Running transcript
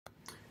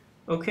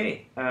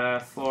Okay,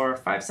 for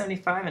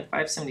 575 and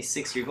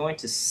 576, you're going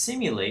to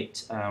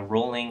simulate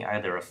rolling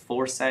either a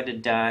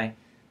four-sided die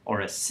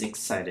or a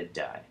six-sided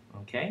die.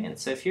 Okay, and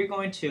so if you're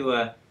going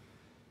to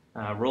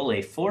roll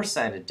a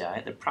four-sided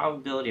die, the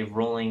probability of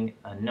rolling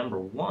a number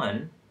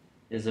one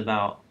is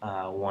about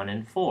 1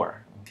 in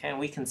 4. Okay, and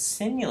we can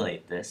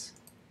simulate this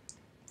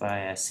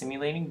by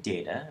simulating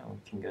data.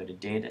 We can go to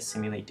Data,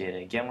 Simulate Data.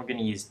 Again, we're going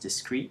to use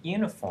Discrete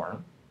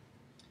Uniform.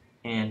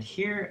 And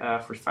here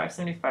for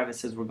 575 it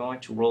says we're going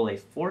to roll a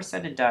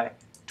four-sided die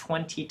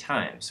 20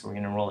 times. So we're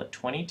going to roll it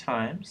 20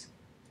 times.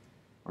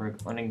 We're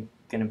going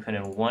to put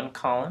in one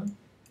column.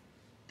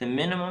 The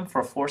minimum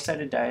for a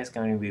four-sided die is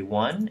going to be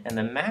 1, and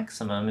the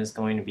maximum is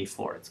going to be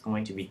 4. It's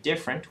going to be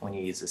different when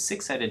you use a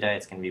six-sided die.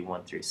 It's going to be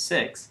 1 through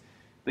 6.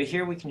 But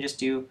here we can just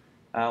do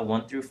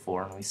 1 through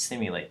 4, and we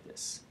simulate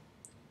this.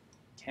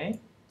 Okay,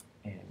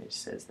 and it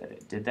says that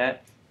it did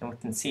that. And we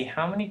can see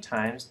how many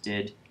times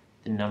did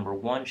the number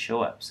 1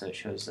 show up. So it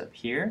shows up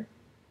here,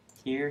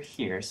 here,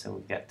 here. So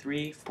we've got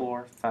 3,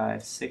 4,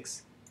 5,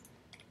 6,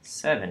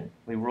 7.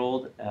 We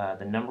rolled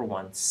the number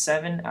 1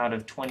 7 out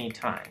of 20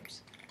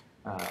 times,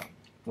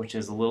 which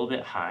is a little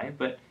bit high,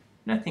 but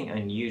nothing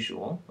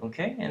unusual.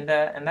 Okay, and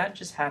that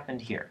just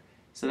happened here.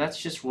 So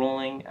that's just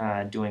rolling,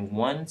 doing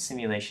one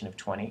simulation of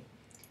 20.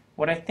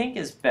 What I think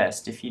is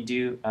best if you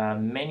do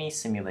many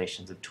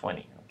simulations of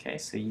 20. Okay,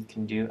 so you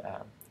can do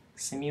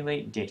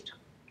simulate data.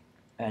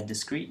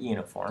 Discrete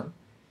uniform,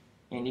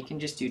 and you can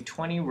just do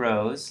 20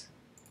 rows,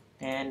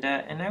 and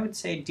I would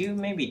say do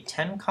maybe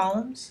 10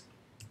 columns,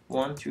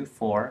 1 through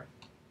 4,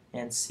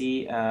 and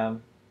see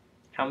how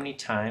many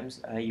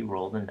times you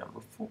roll the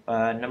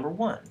number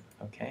 1.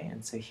 Okay,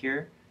 and so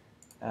here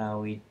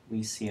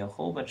we see a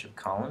whole bunch of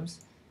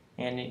columns,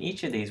 and in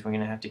each of these we're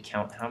going to have to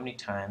count how many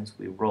times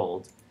we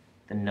rolled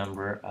the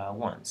number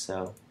 1.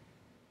 So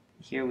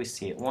here we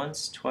see it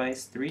once,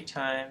 twice, 3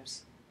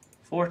 times,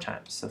 4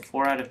 times. So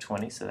 4 out of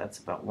 20, so that's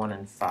about 1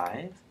 in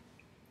 5,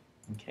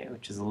 okay,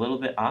 which is a little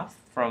bit off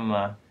from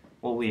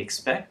what we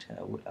expect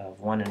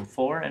of 1 in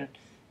 4,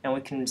 and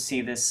we can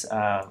see this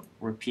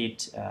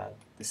repeat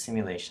the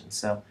simulation.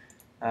 So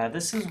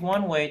this is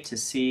one way to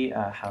see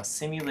how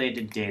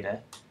simulated data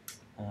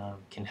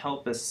can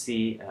help us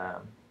see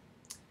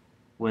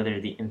whether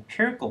the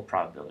empirical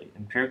probability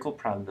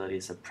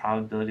is a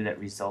probability that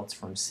results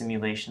from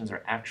simulations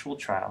or actual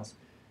trials,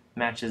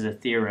 matches a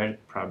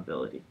theoretic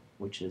probability,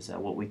 which is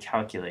what we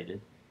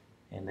calculated.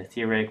 And the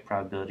theoretic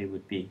probability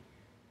would be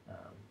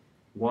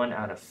 1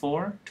 out of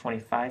 4,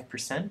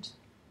 25%.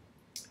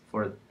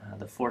 For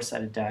the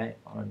four-sided die,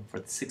 for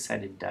the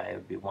six-sided die, it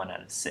would be 1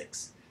 out of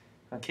 6.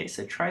 Okay,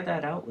 so try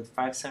that out with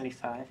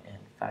 575 and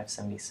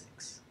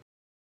 576.